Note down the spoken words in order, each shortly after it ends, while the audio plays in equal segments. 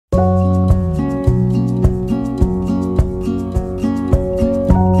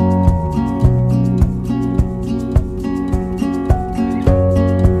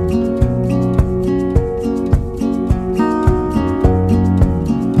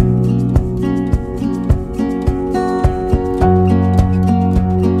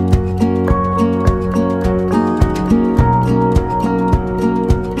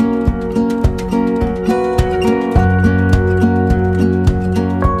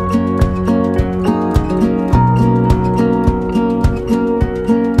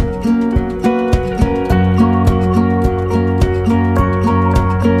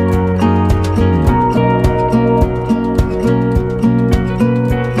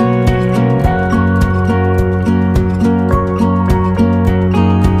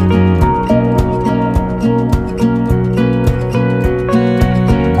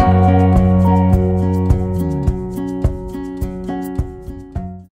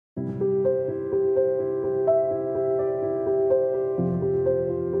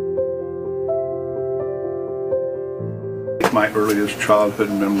earliest childhood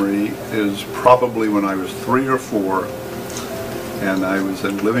memory is probably when I was 3 or 4, and I was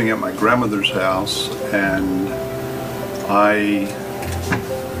living at my grandmother's house, and I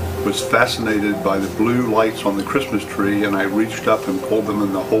was fascinated by the blue lights on the Christmas tree, and I reached up and pulled them,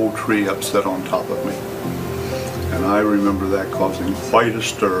 and the whole tree upset on top of me. And I remember that causing quite a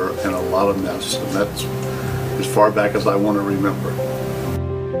stir and a lot of mess, and that's as far back as I want to remember.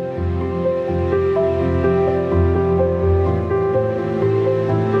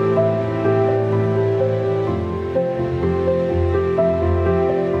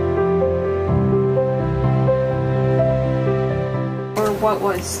 What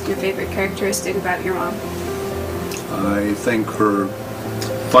was your favorite characteristic about your mom? I think her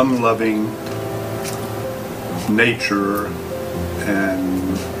fun-loving nature,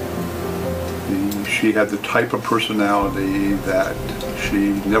 and she had the type of personality that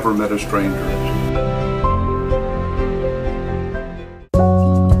she never met a stranger.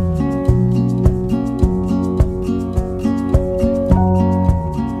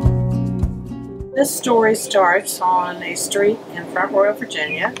 This story starts on a street in Front Royal,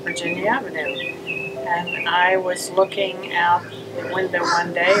 Virginia Avenue. And I was looking out the window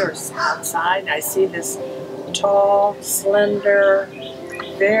one day, or outside, and I see this tall, slender,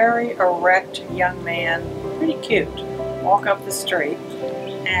 very erect young man, pretty cute, walk up the street.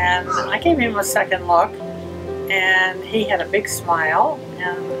 And I gave him a second look, and he had a big smile,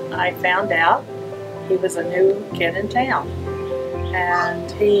 and I found out he was a new kid in town. And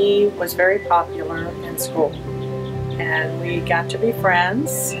he was very popular in school. And we got to be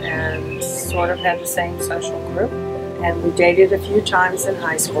friends and sort of had the same social group. And we dated a few times in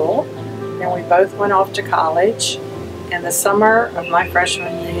high school. And we both went off to college. In the summer of my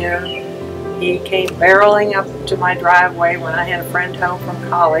freshman year, he came barreling up to my driveway when I had a friend home from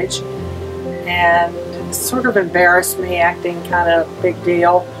college, and it sort of embarrassed me, acting kind of big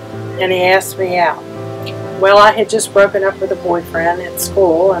deal, and he asked me out. Well, I had just broken up with a boyfriend at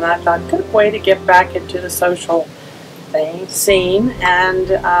school, and I thought, good way to get back into the social scene, and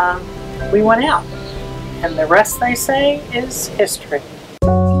we went out. And the rest, they say, is history.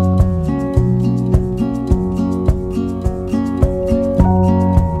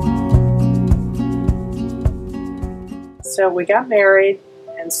 So we got married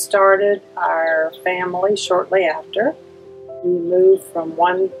and started our family shortly after. We moved from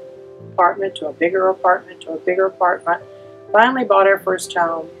one apartment to a bigger apartment to a bigger apartment. Finally bought our first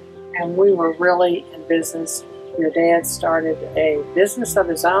home, and we were really in business. Your dad started a business of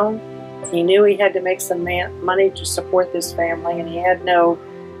his own. He knew he had to make some money to support this family, and he had no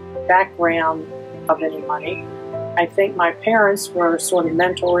background of any money. I think my parents were sort of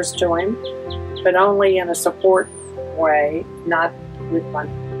mentors to him, but only in a support way, not with money.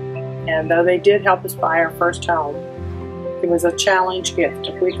 And though they did help us buy our first home, it was a challenge gift.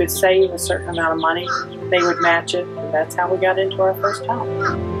 If we could save a certain amount of money, they would match it, and that's how we got into our first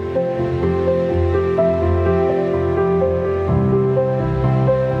home.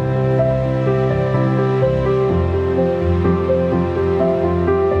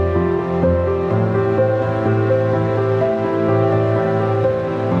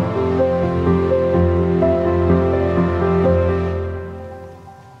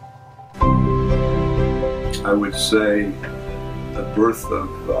 I would say the birth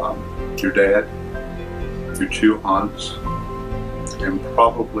of your dad, your 2 aunts, and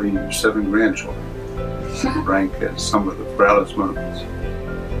probably your 7 grandchildren rank as some of the proudest moments.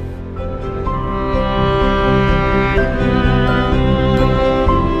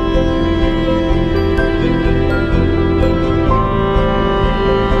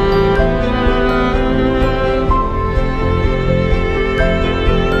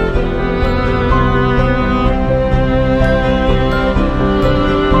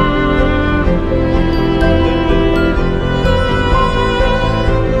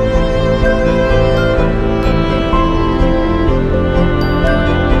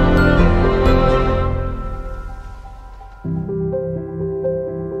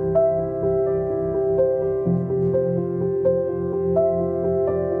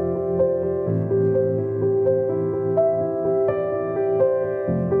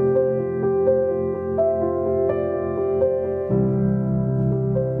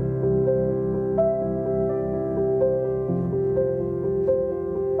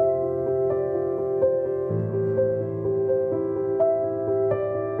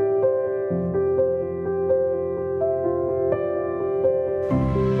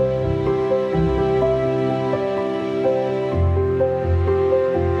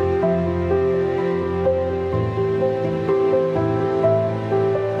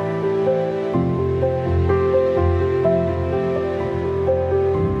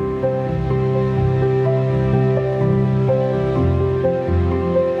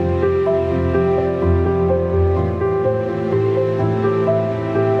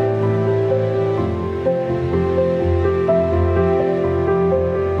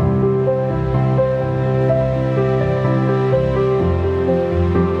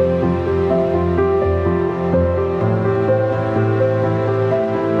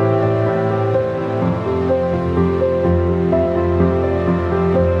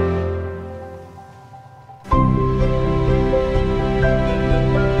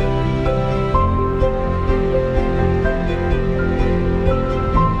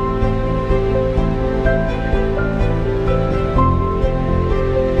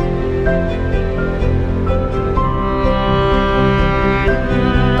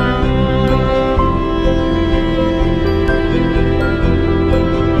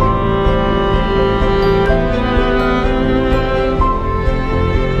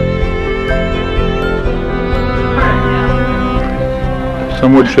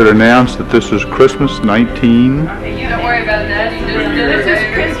 Someone should announce that this is Christmas 1983. Don't worry about that. You just did it. This is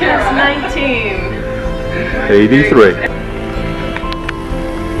Christmas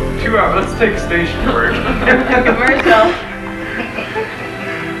 2 hours. Let's take a station break. Commercial.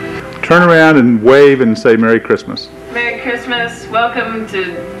 Turn around and wave and say Merry Christmas. Merry Christmas. Welcome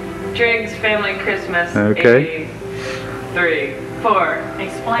to Driggs Family Christmas. Okay. 3, 4.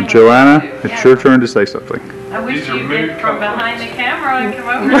 Explain. Joanna, it's your turn to say something. I wish These are you mood did from couplings. behind the camera and come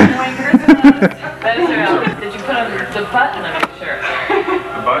over and join Christmas. That is right. Did you put on the button on your shirt?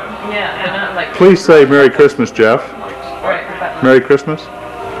 The button? Yeah, and not like. Please say Merry Christmas, Jeff. Right, the button. Merry Christmas.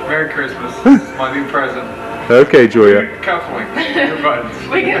 Merry Christmas. It's my new present. Okay, Julia. Cufflink. Your buttons.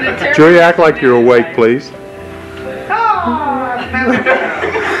 We can determine. Julia, act like you're awake, please.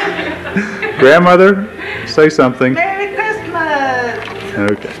 Grandmother, say something. Merry Christmas!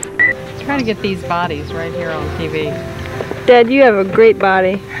 Okay. Try to get these bodies right here on TV. Dad, you have a great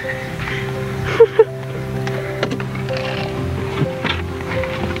body.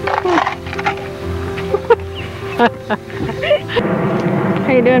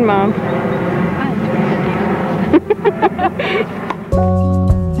 How you doing, Mom?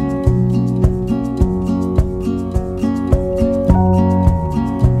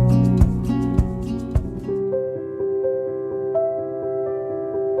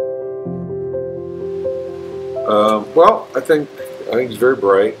 Well, I think he's very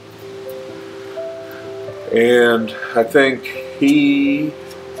bright, and I think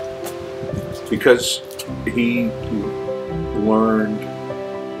because he learned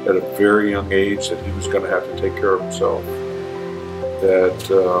at a very young age that he was going to have to take care of himself, that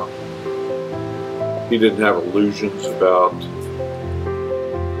he didn't have illusions about,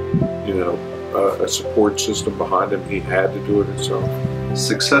 a support system behind him. He had to do it himself.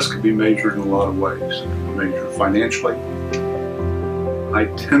 Success can be measured in a lot of ways. Measured financially. I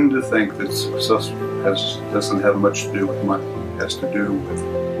tend to think that success doesn't have much to do with money. It has to do with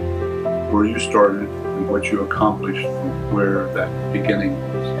where you started and what you accomplished from where that beginning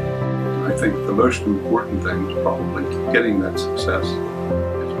was. I think the most important thing is probably getting that success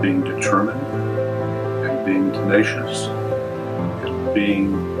is being determined and being tenacious and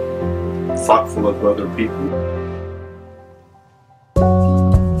being thoughtful of other people.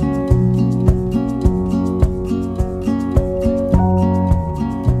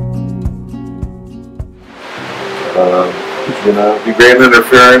 The grand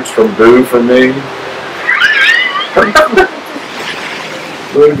interference from Boo for me.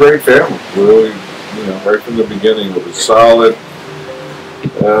 Really great family. Really, right from the beginning, it was solid,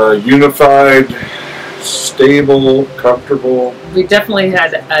 unified, stable, comfortable. We definitely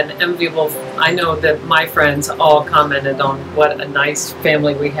had an enviable, I know that my friends all commented on what a nice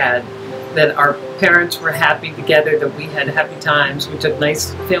family we had, that our parents were happy together, that we had happy times, we took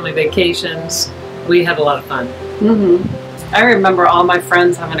nice family vacations, we had a lot of fun. I remember all my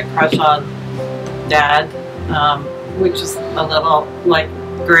friends having a crush on Dad, which is a little,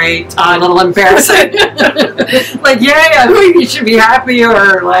 great, a little embarrassing. Yay, I think you should be happy,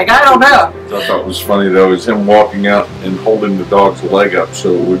 or I don't know. I thought it was funny though, is him walking out and holding the dog's leg up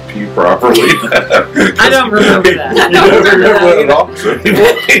so it would pee properly. I don't remember that. You don't remember that at all? So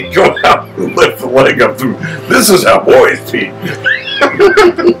he'd go out and lift the leg up through, this is how boys pee.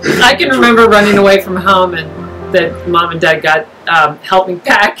 I can remember running away from home and that Mom and Dad got helped me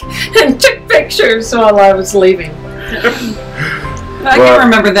pack and took pictures while I was leaving. I can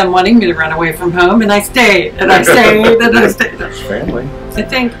remember them wanting me to run away from home, and I stayed, and I stayed, and I stayed. That's family. I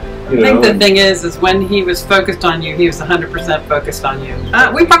think the thing is when he was focused on you, he was 100% focused on you.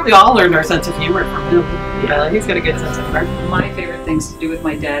 We probably all learned our sense of humor from him. Yeah, he's got a good sense of humor. My favorite things to do with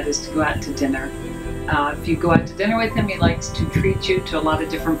my dad is to go out to dinner. If you go out to dinner with him, he likes to treat you to a lot of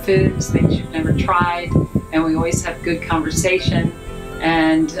different foods, things you've never tried, and we always have good conversation.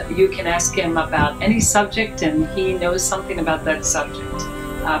 And you can ask him about any subject and he knows something about that subject.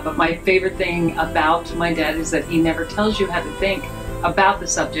 But my favorite thing about my dad is that he never tells you how to think about the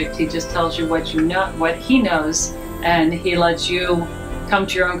subject. He just tells you what you know, what he knows, and he lets you come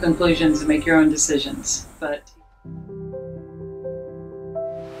to your own conclusions and make your own decisions. But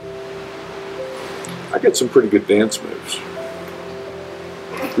I got some pretty good dance moves.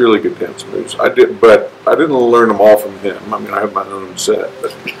 Really good dance moves. I didn't learn them all from him. I mean, I have my own set,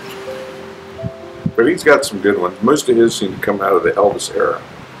 but he's got some good ones. Most of his seem to come out of the Elvis era.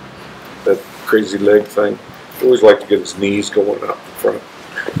 That crazy leg thing. He always liked to get his knees going up in front.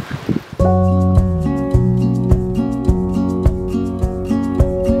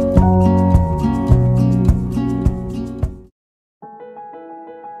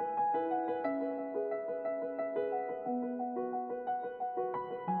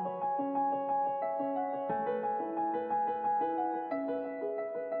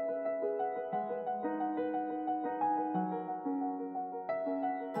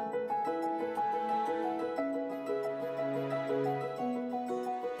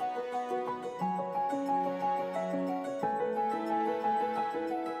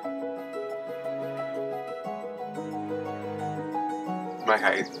 my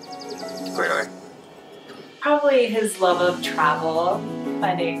height, clearly. Probably his love of travel,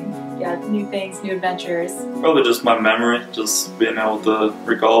 finding new things, new adventures. Probably just my memory, just being able to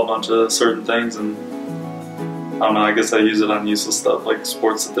recall a bunch of certain things, and I don't know, I guess I use it on useless stuff like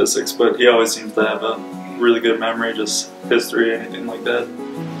sports statistics, but he always seems to have a really good memory, just history, anything like that.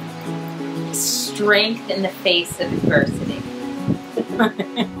 Strength in the face of adversity.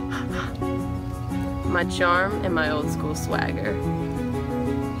 My charm and my old school swagger.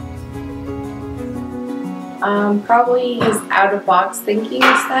 Probably his out-of-box thinking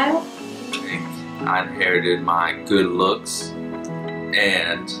style. I inherited my good looks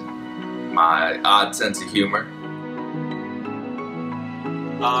and my odd sense of humor.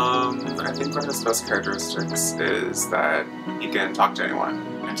 I think one of his best characteristics is that he can talk to anyone.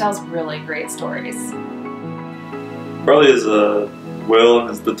 He tells really great stories. Probably his will and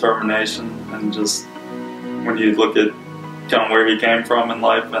his determination, and just when you look at kind of where he came from in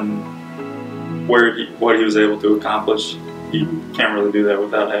life and what he was able to accomplish, you can't really do that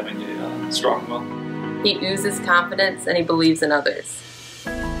without having a strong will. He oozes confidence and he believes in others.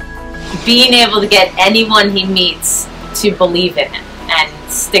 Being able to get anyone he meets to believe in him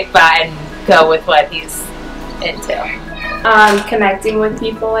and stick by and go with what he's into. Connecting with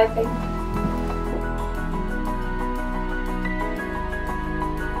people, I think.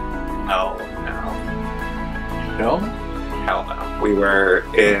 No. Hell no. We were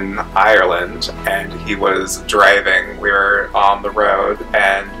in Ireland and he was driving. We were on the road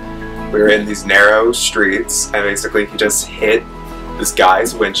and we were in these narrow streets, and basically he just hit this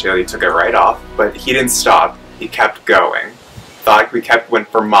guy's windshield. He took it right off, but he didn't stop. He kept going. Thought we went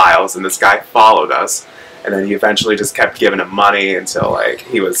for miles, and this guy followed us, and then he eventually just kept giving him money until like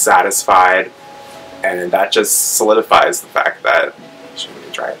he was satisfied, and that just solidifies the fact that he shouldn't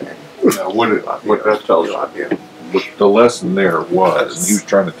be driving. Yeah, what that tells you. The lesson there was, and he was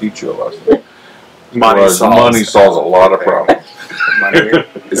trying to teach you a lesson. Money solves a lot of problems. Money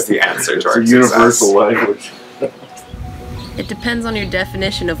is the answer to our It's a universal language. It depends on your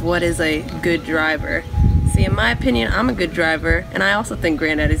definition of what is a good driver. See, in my opinion, I'm a good driver, and I also think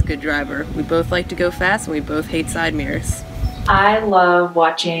Granddaddy's a good driver. We both like to go fast, and we both hate side mirrors. I love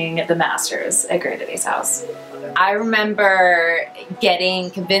watching the Masters at Granddaddy's house. I remember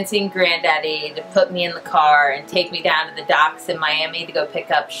convincing Granddaddy to put me in the car and take me down to the docks in Miami to go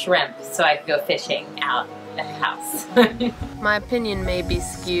pick up shrimp so I could go fishing out at the house. My opinion may be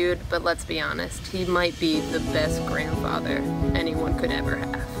skewed, but let's be honest, he might be the best grandfather anyone could ever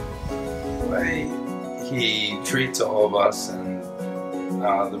have. The way he treats all of us and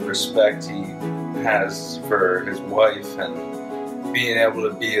the respect he has for his wife, and being able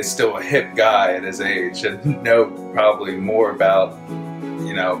to be still a hip guy at his age and know probably more about,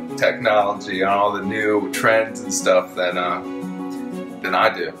 you know, technology and all the new trends and stuff than I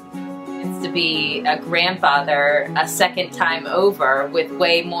do. It's to be a grandfather a second time over with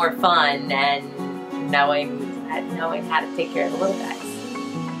way more fun and knowing how to take care of the little guys.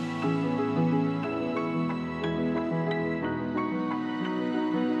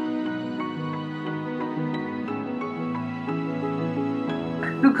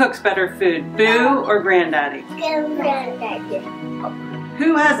 Who cooks better food, Boo or Granddaddy? Granddaddy.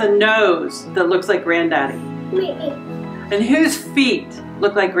 Who has a nose that looks like Granddaddy? Me. And whose feet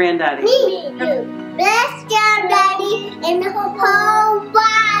look like Granddaddy? Me. Best Granddaddy in the whole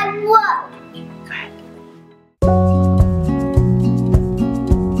wide world.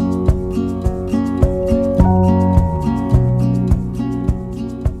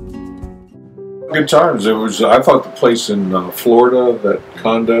 Good times. It was. I thought the place in Florida, that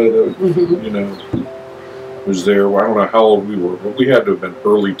condo that you know was there. Well, I don't know how old we were, but we had to have been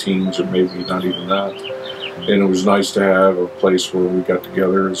early teens, or maybe not even that. And it was nice to have a place where we got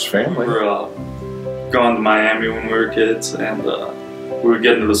together as family. We were going to Miami when we were kids, and we would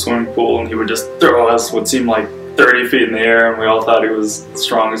get into the swimming pool, and he would just throw us what seemed like 30 feet in the air, and we all thought he was the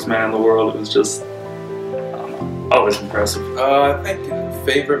strongest man in the world. It was just, I don't know, always impressive. I think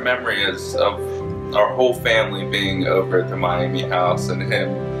favorite memory is of our whole family being over at the Miami house and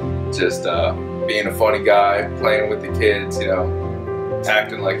him just being a funny guy, playing with the kids, you know,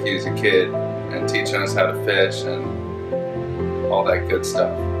 acting like he's a kid and teaching us how to fish and all that good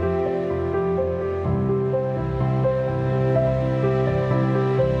stuff.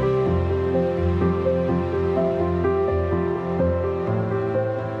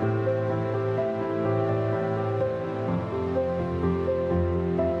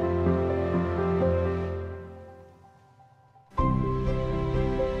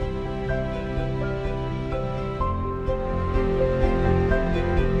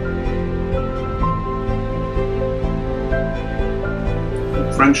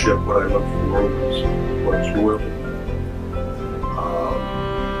 friendship, what I looked for was loyalty.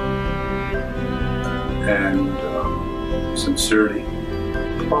 And sincerity.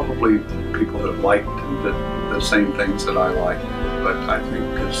 Probably people that liked and did the same things that I liked. But I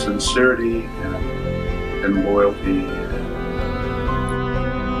think sincerity and loyalty.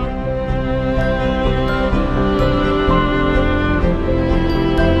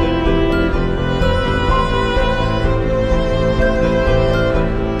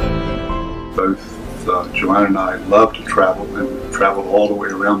 Both Joanna and I love to travel, and we've traveled all the way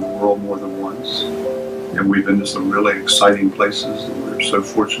around the world more than once. And we've been to some really exciting places, and we're so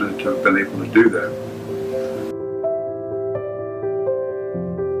fortunate to have been able to do that.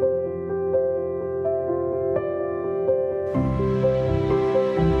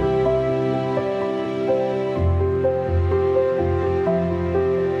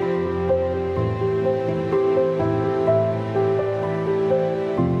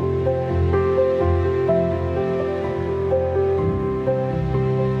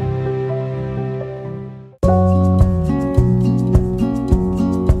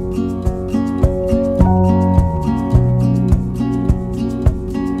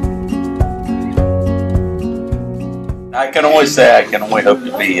 I can always say I can only hope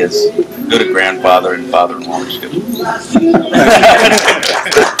to be as good a grandfather and father-in-law as you.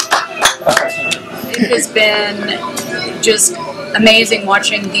 It has been just amazing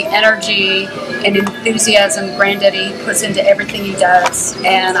watching the energy and enthusiasm Granddaddy puts into everything he does,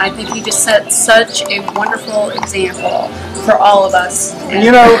 and I think he just set such a wonderful example for all of us. And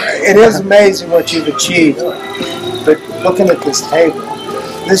you know, it is amazing what you've achieved, but looking at this table,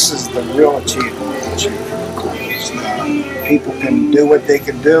 this is the real achievement that you've accomplished. People can do what they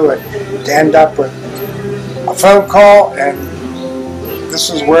can do, and to end up with a phone call, and this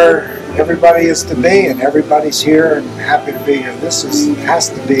is where everybody is to be, and everybody's here and happy to be here. This has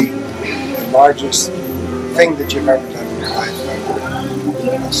to be the largest thing that you've ever done in your life.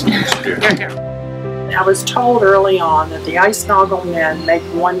 I was told early on that the Ice Noggle men make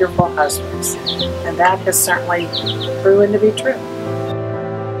wonderful husbands, and that has certainly proven to be true.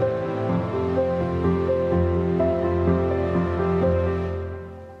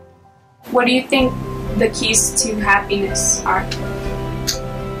 What do you think the keys to happiness are?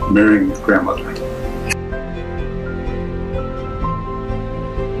 Marrying grandmother.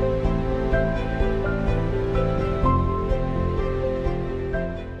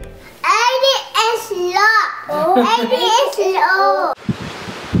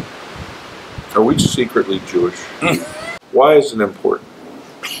 Are we secretly Jewish? Why is it important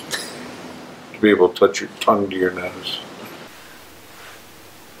to be able to touch your tongue to your nose?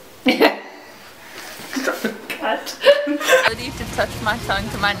 Cut. Ability to touch my tongue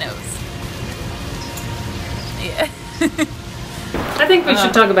to my nose. Yeah. I think we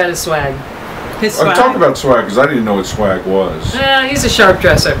should talk about his swag. His swag. Talk about swag, because I didn't know what swag was. He's a sharp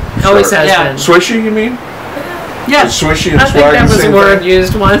dresser. Always has been. Swishy, you mean? Yeah. Is swishy and I swag think that the was same a word thing?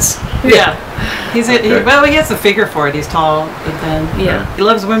 used once. Yeah. He's Okay. well, he has the figure for it. He's tall, but then he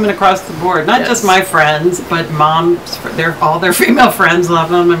loves women across the board. Not just my friends, but moms. All their female friends love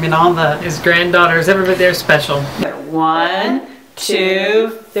him. I mean, all his granddaughters. Everybody, they're special. 1, 2,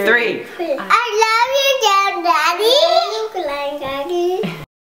 3. I love you, Daddy.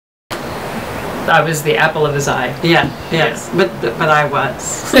 I was the apple of his eye. Yeah. Yes. But I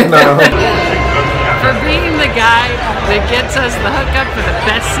was. No. For being the guy that gets us the hookup for the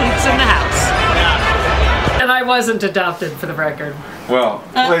best seats in the house. And I wasn't adopted, for the record. Well,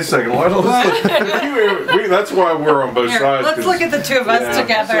 wait a second. That's why we're on both sides. Let's look at the two of us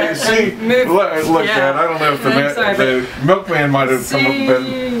together. See, look, Dad, I don't know if the milkman might have come up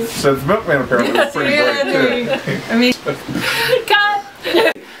and said the milkman apparently was pretty great too. I mean, come